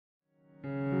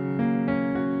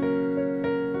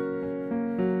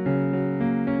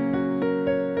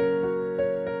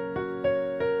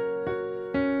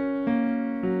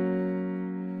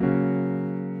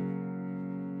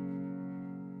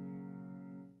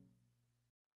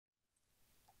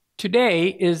Today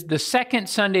is the second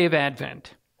Sunday of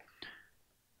Advent.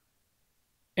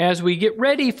 As we get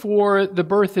ready for the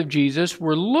birth of Jesus,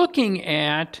 we're looking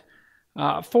at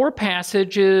 4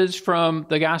 passages from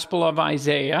the Gospel of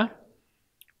Isaiah,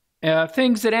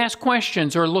 things that ask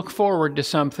questions or look forward to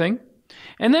something.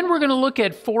 And then we're going to look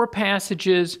at 4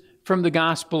 passages from the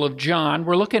Gospel of John.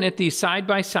 We're looking at these side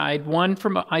by side, one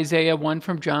from Isaiah, one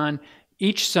from John,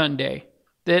 each Sunday.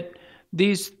 That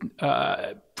these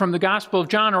from the Gospel of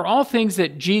John are all things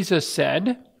that Jesus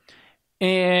said,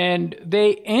 and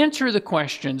they answer the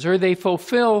questions, or they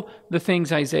fulfill the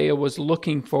things Isaiah was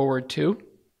looking forward to.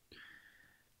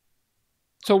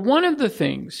 So one of the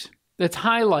things that's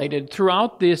highlighted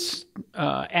throughout this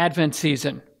Advent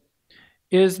season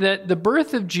is that the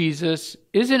birth of Jesus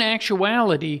is in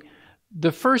actuality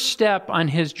the first step on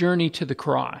his journey to the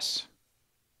cross.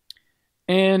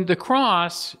 And the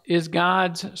cross is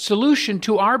God's solution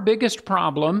to our biggest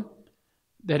problem,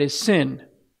 that is sin.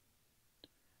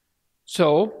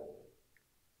 So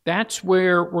that's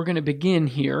where we're going to begin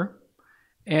here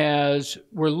as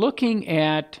we're looking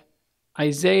at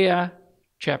Isaiah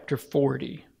chapter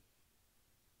 40.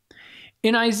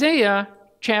 In Isaiah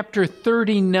chapter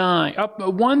 39, up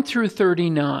 1 through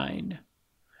 39,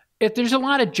 there's a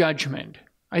lot of judgment.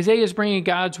 Isaiah is bringing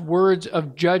God's words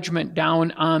of judgment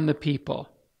down on the people.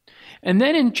 And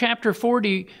then in chapter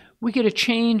 40, we get a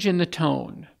change in the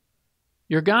tone.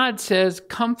 Your God says,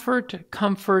 "Comfort,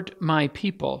 comfort my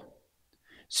people.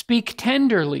 Speak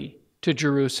tenderly to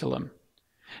Jerusalem.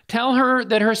 Tell her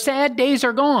that her sad days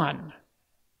are gone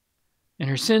and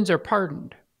her sins are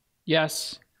pardoned.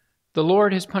 Yes, the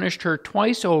Lord has punished her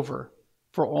twice over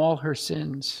for all her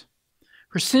sins.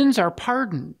 Her sins are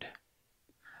pardoned."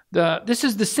 This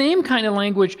is the same kind of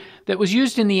language that was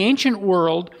used in the ancient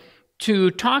world to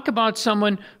talk about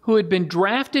someone who had been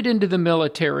drafted into the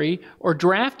military or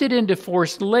drafted into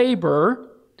forced labor,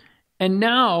 and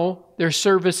now their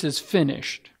service is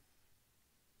finished.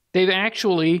 They've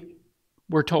actually,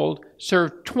 we're told,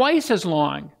 served twice as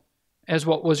long as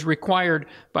what was required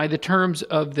by the terms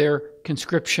of their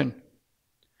conscription.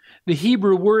 The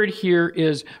Hebrew word here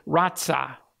is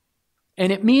ratzah,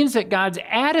 and it means that God's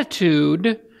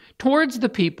attitude towards the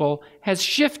people has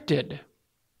shifted.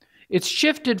 It's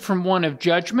shifted from one of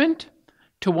judgment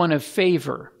to one of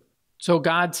favor. So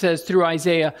God says through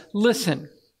Isaiah, "Listen."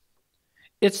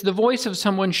 It's the voice of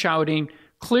someone shouting,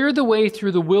 "Clear the way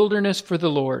through the wilderness for the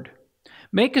Lord.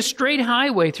 Make a straight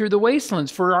highway through the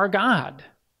wastelands for our God.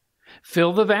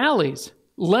 Fill the valleys,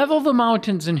 level the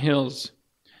mountains and hills,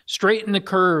 straighten the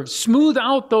curves, smooth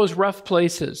out those rough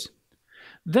places.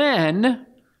 Then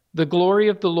the glory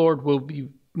of the Lord will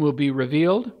be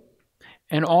revealed,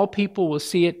 and all people will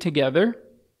see it together.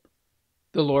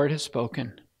 The Lord has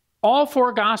spoken." All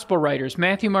 4 gospel writers,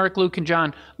 Matthew, Mark, Luke, and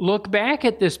John, look back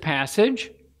at this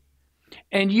passage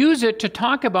and use it to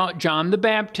talk about John the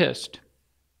Baptist.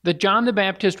 That John the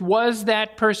Baptist was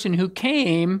that person who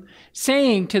came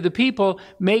saying to the people,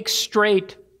 "Make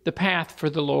straight the path for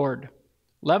the Lord.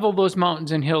 Level those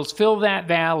mountains and hills. Fill that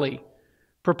valley.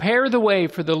 Prepare the way,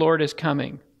 for the Lord is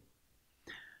coming."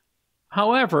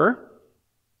 However,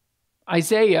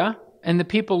 Isaiah and the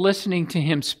people listening to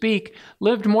him speak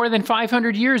lived more than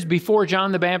 500 years before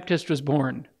John the Baptist was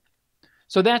born.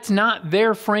 So that's not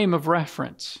their frame of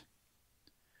reference.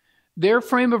 Their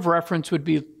frame of reference would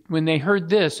be, when they heard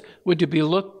this, would to be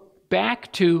look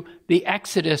back to the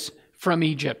Exodus from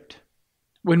Egypt,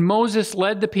 when Moses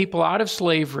led the people out of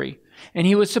slavery, and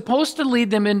he was supposed to lead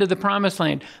them into the promised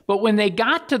land. But when they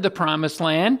got to the promised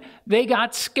land, they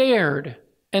got scared.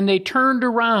 And they turned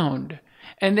around,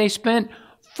 and they spent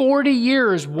 40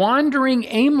 years wandering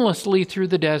aimlessly through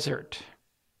the desert.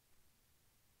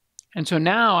 And so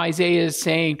now Isaiah is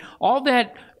saying, all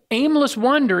that aimless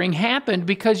wandering happened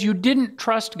because you didn't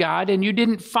trust God and you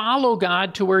didn't follow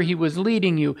God to where he was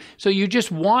leading you. So you just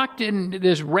walked in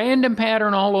this random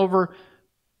pattern all over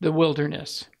the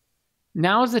wilderness.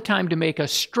 Now is the time to make a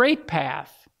straight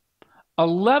path, a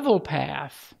level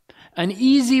path, an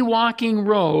easy walking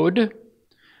road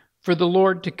for the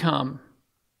Lord to come.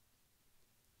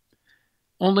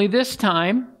 Only this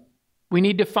time, we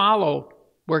need to follow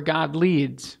where God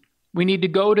leads. We need to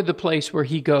go to the place where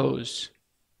he goes.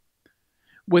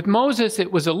 With Moses,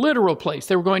 it was a literal place.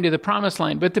 They were going to the promised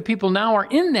land, but the people now are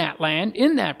in that land,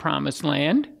 in that promised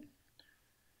land.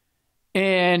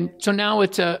 And so now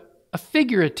it's a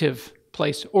figurative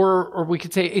place, or we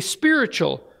could say a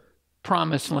spiritual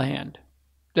promised land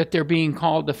that they're being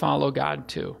called to follow God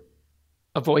to.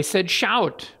 A voice said,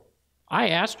 "Shout." I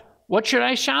asked, "What should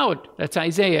I shout?" That's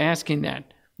Isaiah asking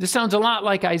that. This sounds a lot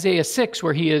like Isaiah 6,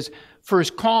 where he is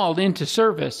first called into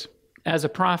service as a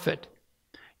prophet.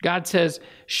 God says,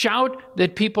 shout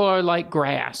that people are like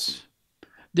grass.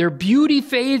 Their beauty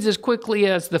fades as quickly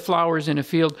as the flowers in a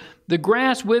field. The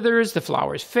grass withers, the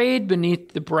flowers fade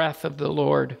beneath the breath of the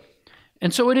Lord.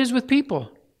 And so it is with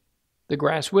people. The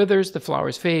grass withers, the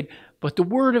flowers fade, but the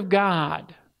word of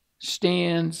God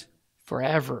stands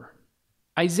forever.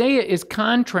 Isaiah is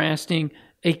contrasting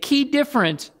a key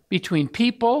difference between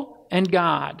people and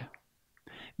God,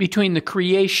 between the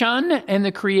creation and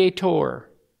the creator.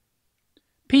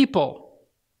 People,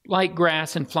 like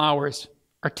grass and flowers,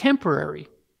 are temporary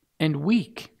and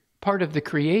weak, part of the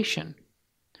creation.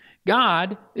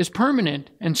 God is permanent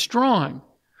and strong,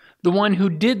 the one who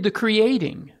did the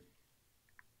creating.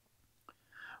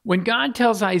 When God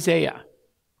tells Isaiah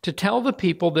to tell the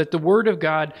people that the word of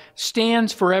God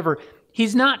stands forever,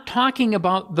 he's not talking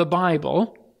about the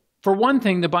Bible. For one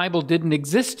thing, the Bible didn't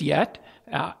exist yet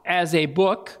as a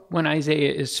book when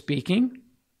Isaiah is speaking.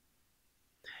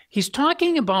 He's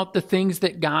talking about the things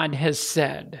that God has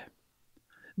said.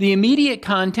 The immediate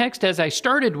context, as I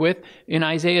started with in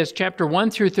Isaiah's chapter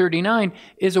 1 through 39,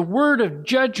 is a word of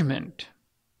judgment,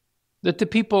 that the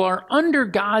people are under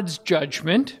God's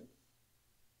judgment,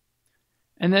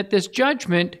 and that this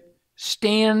judgment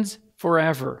stands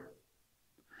forever.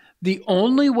 The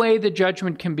only way the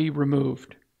judgment can be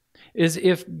removed is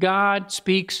if God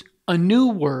speaks a new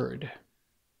word,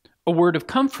 a word of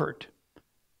comfort,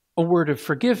 a word of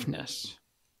forgiveness.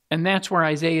 And that's where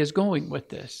Isaiah is going with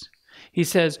this. He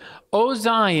says, O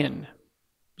Zion,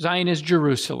 Zion is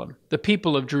Jerusalem, the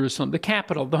people of Jerusalem, the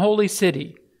capital, the holy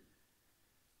city,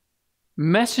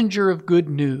 messenger of good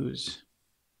news.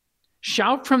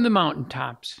 Shout from the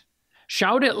mountaintops.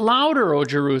 Shout it louder, O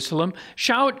Jerusalem.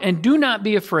 Shout and do not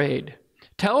be afraid.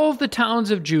 Tell the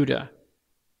towns of Judah,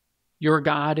 your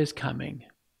God is coming.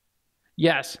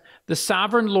 Yes, the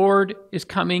sovereign Lord is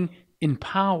coming in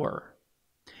power.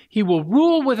 He will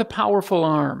rule with a powerful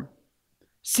arm.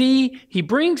 See, he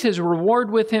brings his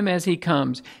reward with him as he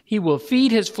comes. He will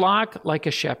feed his flock like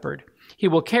a shepherd. He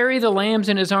will carry the lambs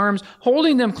in his arms,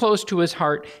 holding them close to his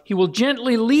heart. He will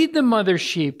gently lead the mother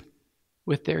sheep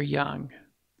with their young.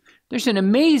 There's an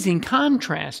amazing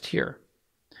contrast here.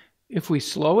 If we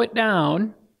slow it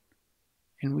down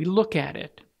and we look at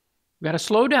it, we've got to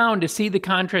slow down to see the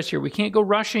contrast here. We can't go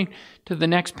rushing to the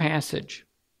next passage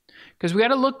because we got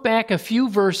to look back a few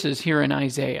verses here in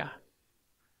Isaiah.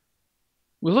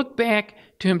 We look back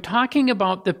to him talking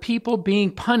about the people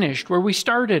being punished, where we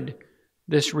started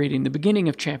this reading, the beginning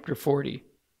of chapter 40.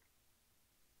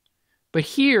 But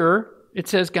here it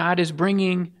says God is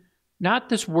bringing not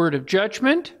this word of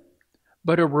judgment,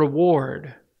 but a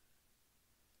reward.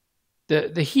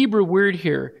 The Hebrew word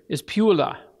here is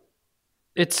pula.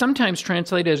 It's sometimes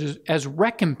translated as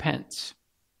recompense.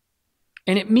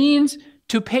 And it means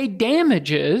to pay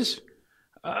damages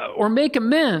or make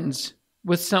amends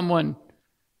with someone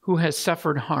who has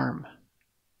suffered harm.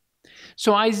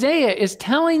 So Isaiah is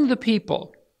telling the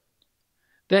people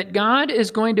that God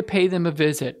is going to pay them a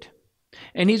visit.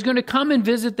 And he's going to come and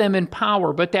visit them in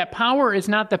power. But that power is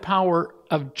not the power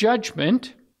of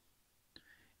judgment.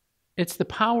 It's the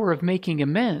power of making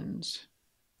amends,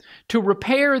 to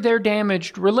repair their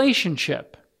damaged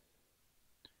relationship.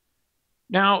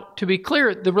 Now, to be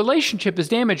clear, the relationship is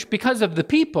damaged because of the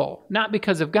people, not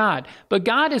because of God. But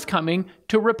God is coming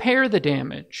to repair the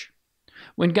damage.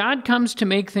 When God comes to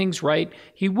make things right,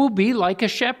 he will be like a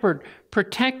shepherd,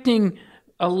 protecting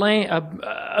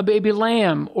a baby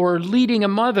lamb or leading a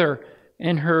mother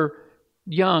and her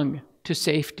young to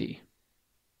safety.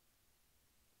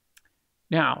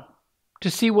 Now, to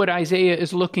see what Isaiah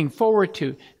is looking forward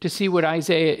to see what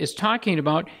Isaiah is talking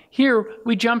about, here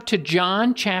we jump to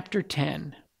John chapter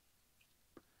 10,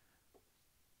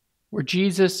 where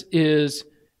Jesus is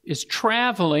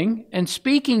traveling and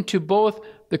speaking to both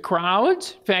the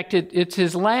crowds. In fact, it's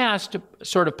his last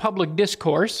sort of public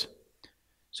discourse.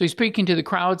 So he's speaking to the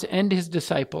crowds and his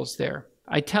disciples there.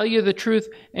 I tell you the truth,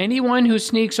 anyone who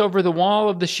sneaks over the wall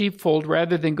of the sheepfold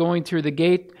rather than going through the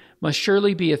gate must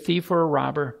surely be a thief or a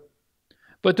robber.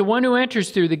 But the one who enters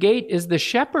through the gate is the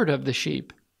shepherd of the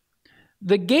sheep.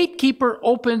 The gatekeeper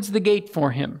opens the gate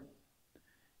for him,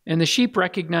 and the sheep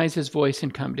recognize his voice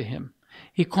and come to him.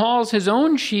 He calls his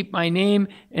own sheep by name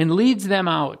and leads them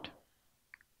out.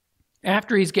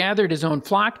 After he's gathered his own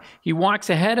flock, he walks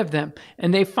ahead of them,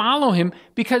 and they follow him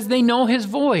because they know his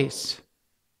voice.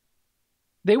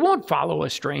 They won't follow a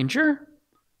stranger.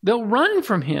 They'll run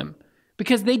from him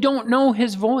because they don't know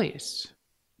his voice.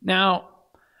 Now,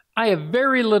 I have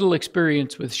very little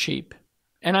experience with sheep,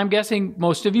 and I'm guessing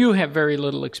most of you have very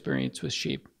little experience with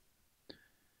sheep.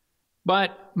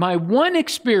 But my one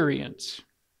experience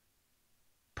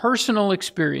personal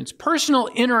experience, personal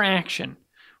interaction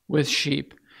with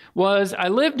sheep was I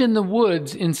lived in the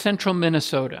woods in central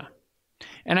Minnesota.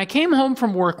 And I came home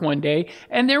from work one day,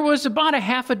 and there was about a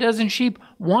half a dozen sheep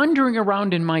wandering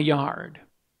around in my yard,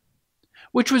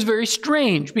 which was very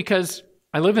strange because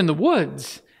I live in the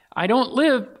woods. I don't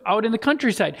live out in the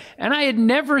countryside. And I had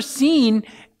never seen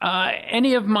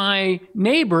any of my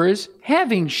neighbors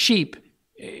having sheep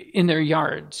in their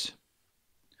yards.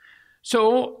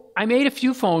 So I made a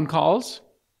few phone calls,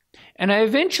 and I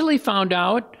eventually found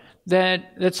out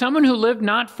that someone who lived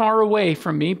not far away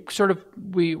from me, sort of,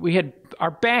 we had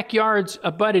our backyards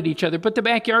abutted each other, but the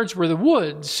backyards were the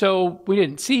woods, so we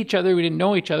didn't see each other, we didn't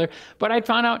know each other. But I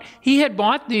found out he had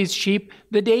bought these sheep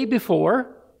the day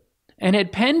before and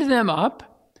had penned them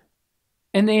up,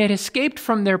 and they had escaped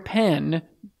from their pen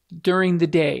during the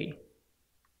day.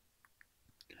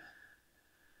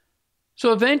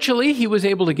 So eventually he was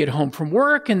able to get home from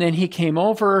work, and then he came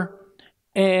over,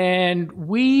 and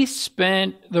we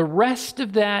spent the rest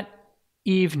of that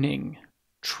evening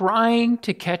trying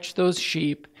to catch those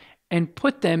sheep and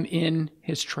put them in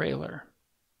his trailer.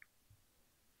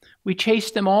 We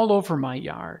chased them all over my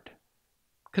yard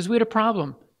because we had a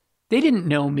problem. They didn't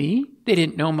know me. They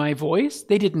didn't know my voice.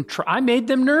 They didn't try. I made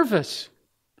them nervous.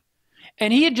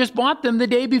 And he had just bought them the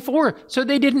day before, so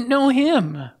they didn't know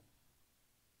him.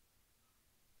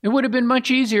 It would have been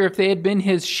much easier if they had been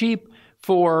his sheep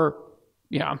for,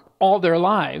 all their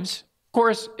lives. Of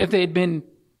course, if they had been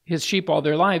his sheep all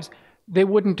their lives, they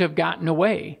wouldn't have gotten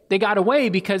away. They got away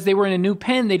because they were in a new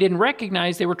pen they didn't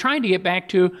recognize. They were trying to get back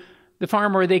to the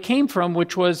farm where they came from,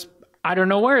 which was, I don't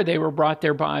know where they were brought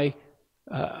there by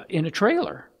in a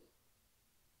trailer.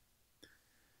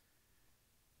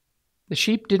 The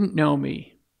sheep didn't know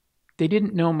me. They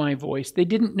didn't know my voice. They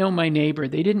didn't know my neighbor.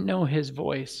 They didn't know his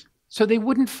voice. So they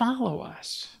wouldn't follow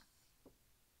us.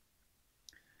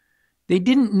 They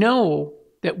didn't know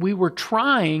that we were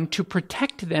trying to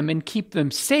protect them and keep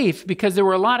them safe because there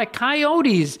were a lot of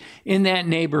coyotes in that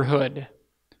neighborhood.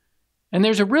 And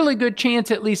there's a really good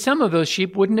chance at least some of those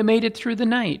sheep wouldn't have made it through the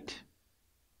night.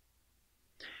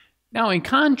 Now, in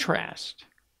contrast,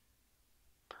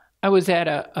 I was at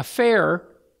a fair a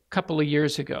couple of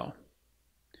years ago.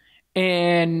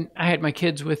 And I had my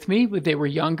kids with me. They were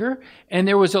younger. And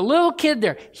there was a little kid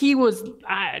there. He was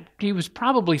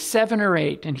probably 7 or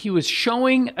 8. And he was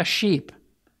showing a sheep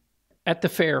at the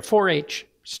fair, 4-H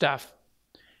stuff.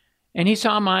 And he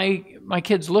saw my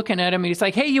kids looking at him. And he's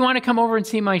like, hey, you want to come over and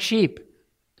see my sheep?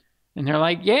 And they're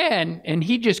like, yeah. And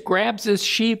he just grabs this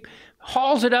sheep,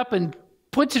 hauls it up and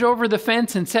puts it over the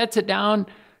fence and sets it down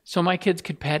so my kids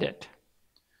could pet it.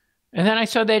 And then I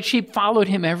saw that sheep followed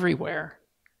him everywhere.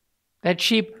 That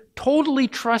sheep totally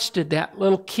trusted that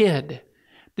little kid.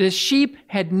 The sheep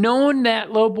had known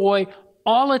that little boy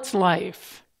all its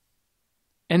life.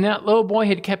 And that little boy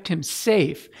had kept him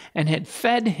safe and had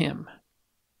fed him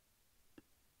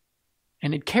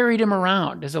and had carried him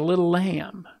around as a little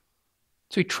lamb.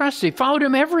 So he trusted, he followed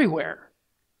him everywhere.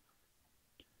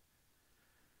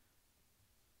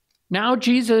 Now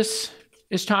Jesus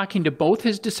is talking to both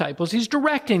his disciples. He's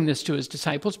directing this to his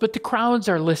disciples, but the crowds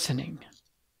are listening.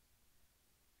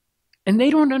 And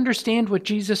they don't understand what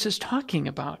Jesus is talking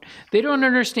about. They don't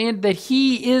understand that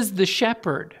he is the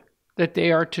shepherd that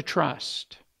they are to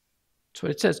trust. That's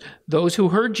what it says. Those who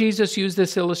heard Jesus use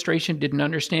this illustration didn't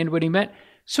understand what he meant,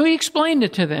 so he explained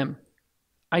it to them.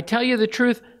 I tell you the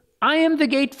truth, I am the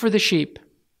gate for the sheep.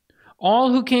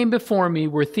 All who came before me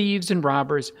were thieves and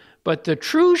robbers, but the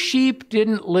true sheep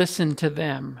didn't listen to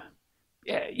them.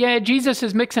 Yeah, Jesus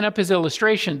is mixing up his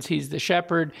illustrations. He's the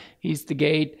shepherd, he's the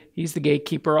gate, he's the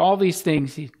gatekeeper, all these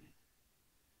things.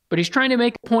 But he's trying to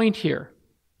make a point here.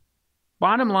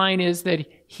 Bottom line is that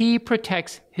he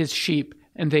protects his sheep,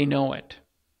 and they know it.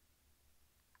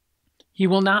 He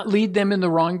will not lead them in the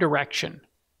wrong direction.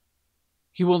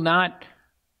 He will not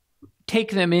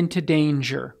take them into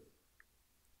danger.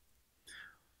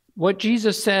 What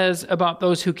Jesus says about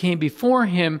those who came before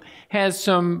him has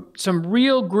some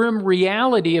real grim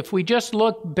reality if we just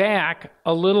look back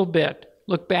a little bit,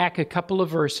 look back a couple of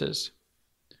verses.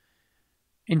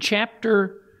 In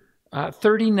chapter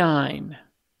 39,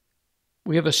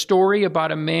 we have a story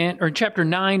about a man, or chapter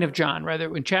 9 of John,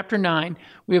 rather. In chapter 9,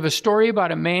 we have a story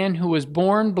about a man who was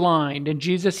born blind, and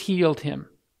Jesus healed him.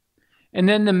 And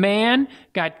then the man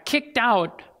got kicked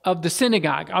out of the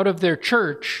synagogue, out of their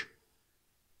church,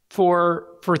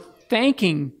 for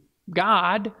thanking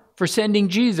God for sending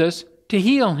Jesus to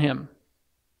heal him.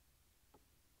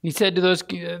 He said to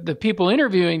the people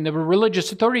interviewing, the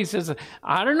religious authorities, says,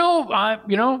 I don't know,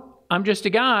 I'm just a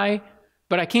guy,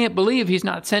 but I can't believe he's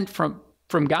not sent from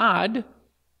God.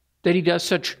 that he does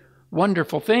such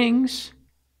wonderful things.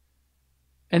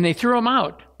 And they threw him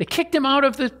out. They kicked him out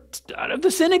of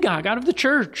the synagogue, out of the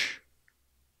church.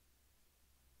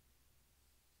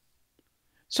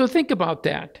 So think about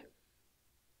that.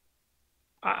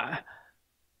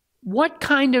 What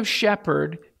kind of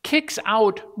shepherd kicks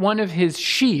out one of his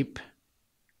sheep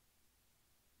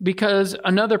because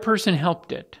another person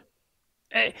helped it?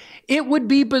 It would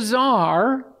be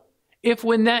bizarre if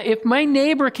my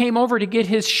neighbor came over to get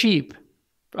his sheep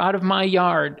out of my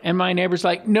yard and my neighbor's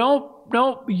like, no,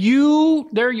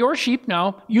 they're your sheep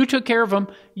now. You took care of them.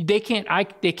 They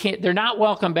can't, they're not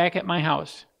welcome back at my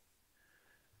house.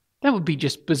 That would be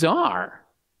just bizarre.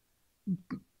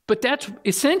 But that's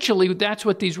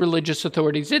what these religious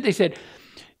authorities did. They said,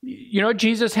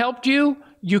 Jesus helped you.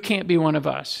 You can't be one of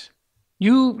us.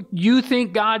 You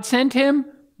think God sent him?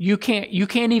 You can't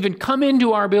even come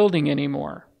into our building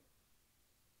anymore.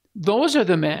 Those are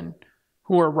the men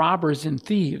who are robbers and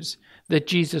thieves that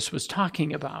Jesus was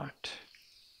talking about.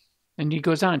 And he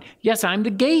goes on, yes, I'm the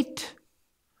gate.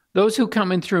 Those who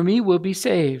come in through me will be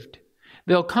saved.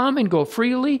 They'll come and go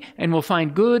freely and will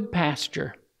find good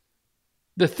pasture.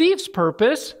 The thief's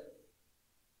purpose,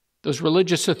 those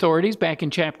religious authorities back in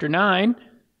chapter 9,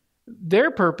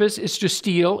 their purpose is to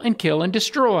steal and kill and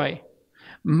destroy.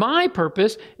 My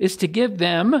purpose is to give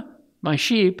them, my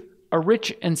sheep, a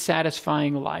rich and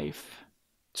satisfying life.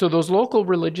 So those local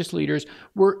religious leaders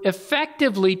were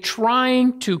effectively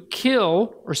trying to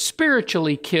kill or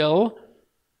spiritually kill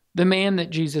the man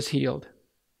that Jesus healed.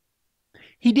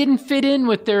 He didn't fit in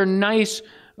with their nice,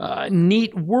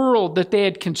 neat world that they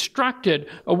had constructed,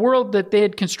 a world that they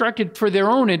had constructed for their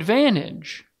own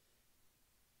advantage.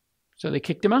 So they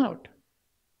kicked him out.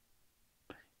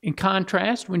 In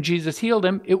contrast, when Jesus healed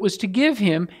him, it was to give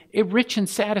him a rich and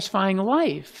satisfying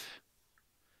life.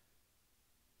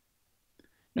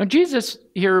 Now, Jesus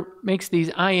here makes these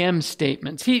I am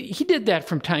statements. He did that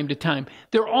from time to time.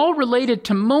 They're all related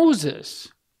to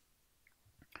Moses.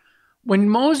 When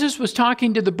Moses was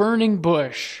talking to the burning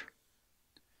bush,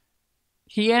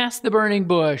 he asked the burning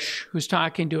bush who's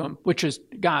talking to him, which is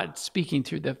God speaking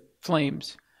through the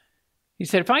flames. He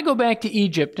said, if I go back to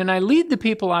Egypt and I lead the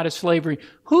people out of slavery,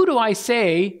 who do I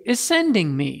say is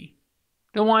sending me?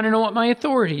 They'll want to know what my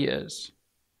authority is.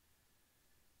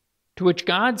 To which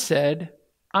God said,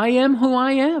 I am who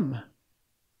I am.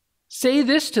 Say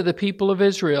this to the people of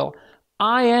Israel,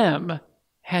 I am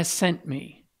has sent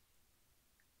me.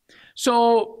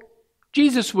 So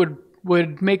Jesus would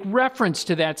make reference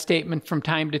to that statement from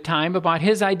time to time about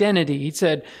his identity. He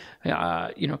said,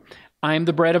 I am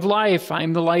the bread of life. I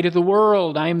am the light of the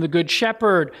world. I am the good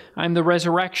shepherd. I am the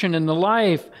resurrection and the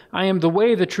life. I am the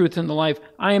way, the truth, and the life.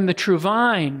 I am the true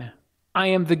vine. I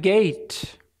am the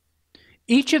gate.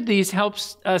 Each of these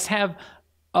helps us have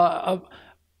a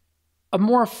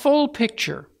more full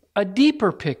picture, a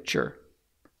deeper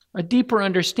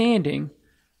understanding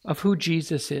of who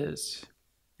Jesus is.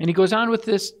 And he goes on with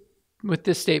this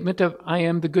statement of, I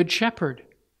am the good shepherd.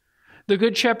 The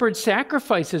good shepherd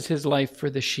sacrifices his life for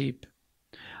the sheep.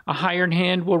 A hired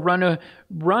hand will run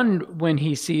when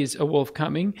he sees a wolf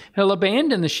coming. He'll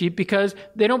abandon the sheep because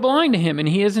they don't belong to him and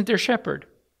he isn't their shepherd.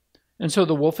 And so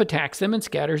the wolf attacks them and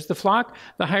scatters the flock.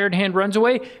 The hired hand runs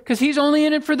away because he's only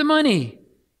in it for the money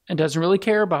and doesn't really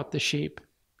care about the sheep.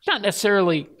 It's not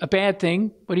necessarily a bad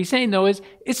thing. What he's saying, though, is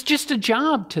it's just a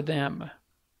job to them.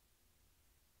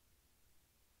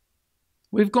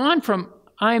 We've gone from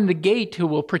I am the gate who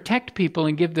will protect people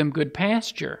and give them good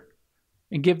pasture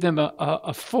and give them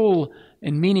a full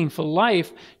and meaningful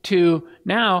life to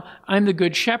now I'm the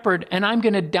good shepherd and I'm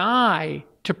going to die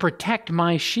to protect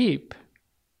my sheep.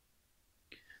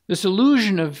 This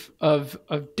illusion of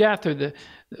death or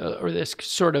this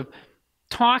sort of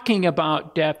talking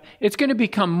about death, it's going to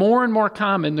become more and more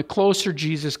common the closer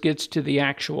Jesus gets to the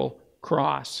actual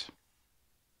cross.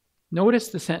 Notice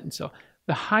the sentence, though.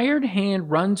 The hired hand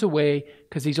runs away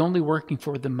because he's only working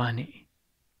for the money.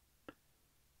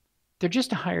 They're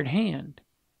just a hired hand.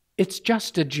 It's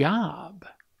just a job.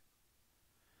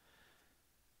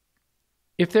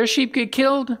 If their sheep get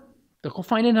killed, they'll go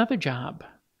find another job.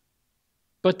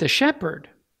 But the shepherd,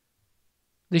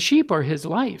 the sheep are his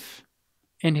life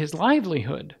and his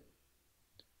livelihood.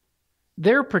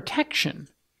 Their protection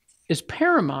is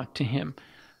paramount to him.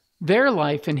 Their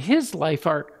life and his life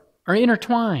are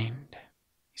intertwined.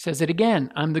 He says it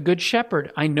again, I'm the good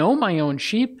shepherd. I know my own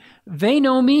sheep. They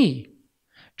know me.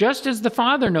 Just as the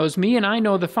Father knows me and I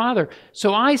know the Father.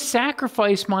 So I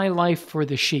sacrifice my life for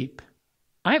the sheep.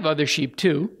 I have other sheep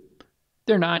too.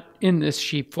 They're not in this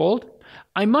sheepfold.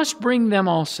 I must bring them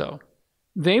also.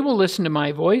 They will listen to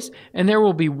my voice, and there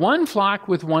will be one flock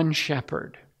with one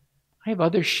shepherd. I have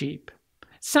other sheep.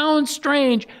 Sounds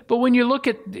strange, but when you look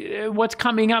at what's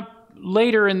coming up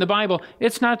later in the Bible,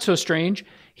 it's not so strange.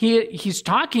 He's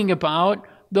talking about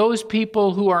those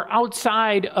people who are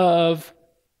outside of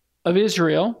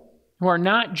Israel, who are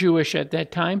not Jewish at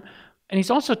that time. And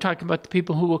he's also talking about the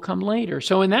people who will come later.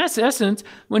 So in that essence,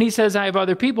 when he says, I have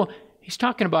other people, he's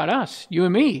talking about us, you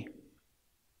and me.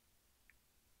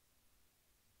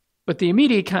 But the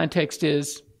immediate context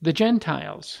is the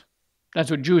Gentiles.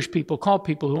 That's what Jewish people call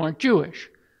people who aren't Jewish.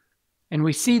 And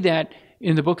we see that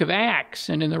in the book of Acts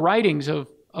and in the writings of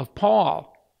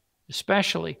Paul,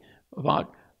 especially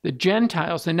about the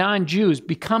Gentiles, the non-Jews,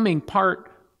 becoming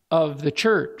part of the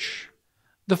church.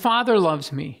 The Father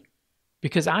loves me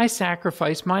because I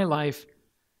sacrifice my life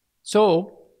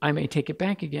so I may take it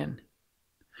back again.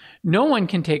 No one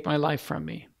can take my life from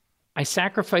me. I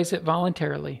sacrifice it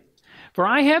voluntarily. For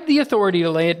I have the authority to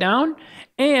lay it down,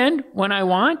 and when I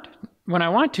want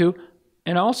to,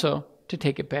 and also to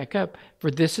take it back up.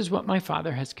 For this is what my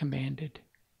Father has commanded.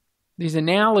 These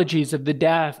analogies of the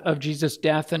death, of Jesus'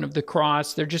 death and of the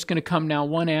cross, they're just going to come now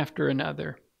one after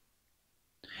another.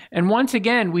 And once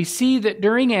again, we see that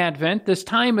during Advent, this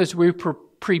time as we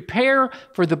prepare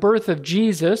for the birth of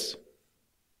Jesus,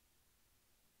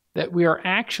 that we are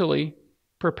actually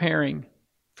preparing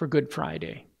for Good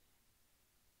Friday.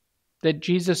 That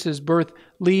Jesus' birth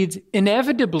leads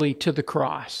inevitably to the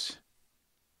cross.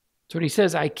 That's what he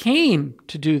says, I came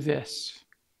to do this.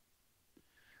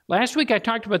 Last week I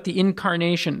talked about the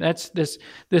incarnation. That's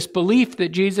this belief that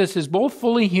Jesus is both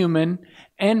fully human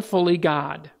and fully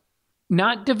God.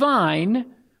 Not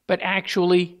divine, but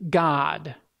actually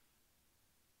God.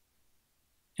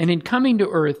 And in coming to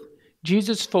earth,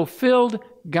 Jesus fulfilled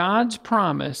God's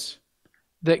promise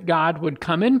that God would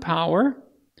come in power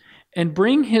and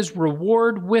bring his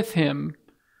reward with him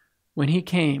when he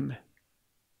came.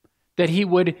 That he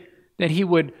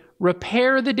would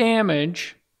repair the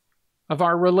damage of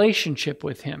our relationship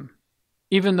with him.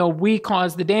 Even though we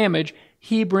cause the damage,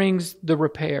 he brings the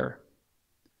repair.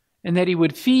 And that he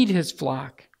would feed his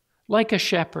flock like a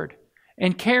shepherd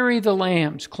and carry the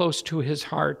lambs close to his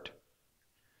heart.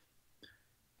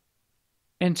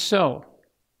 And so,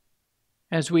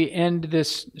 as we end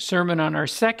this sermon on our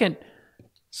second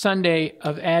Sunday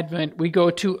of Advent, we go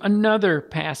to another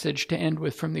passage to end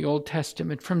with from the Old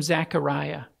Testament, from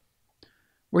Zechariah,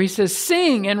 where he says,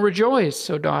 Sing and rejoice,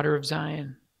 O daughter of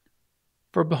Zion,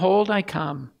 for behold, I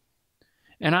come,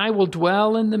 and I will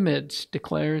dwell in the midst,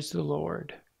 declares the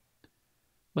Lord.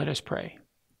 Let us pray.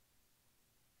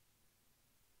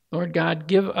 Lord God,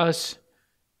 give us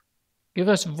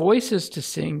voices to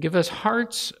sing, give us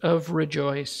hearts of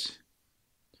rejoice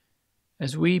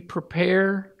as we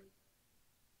prepare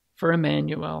for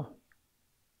Emmanuel,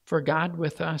 for God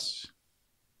with us,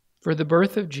 for the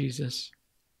birth of Jesus,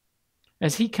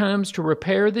 as he comes to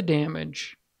repair the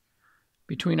damage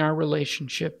between our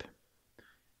relationship,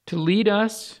 to lead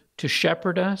us, to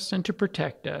shepherd us, and to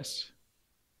protect us.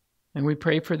 And we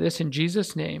pray for this in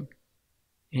Jesus' name.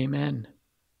 Amen.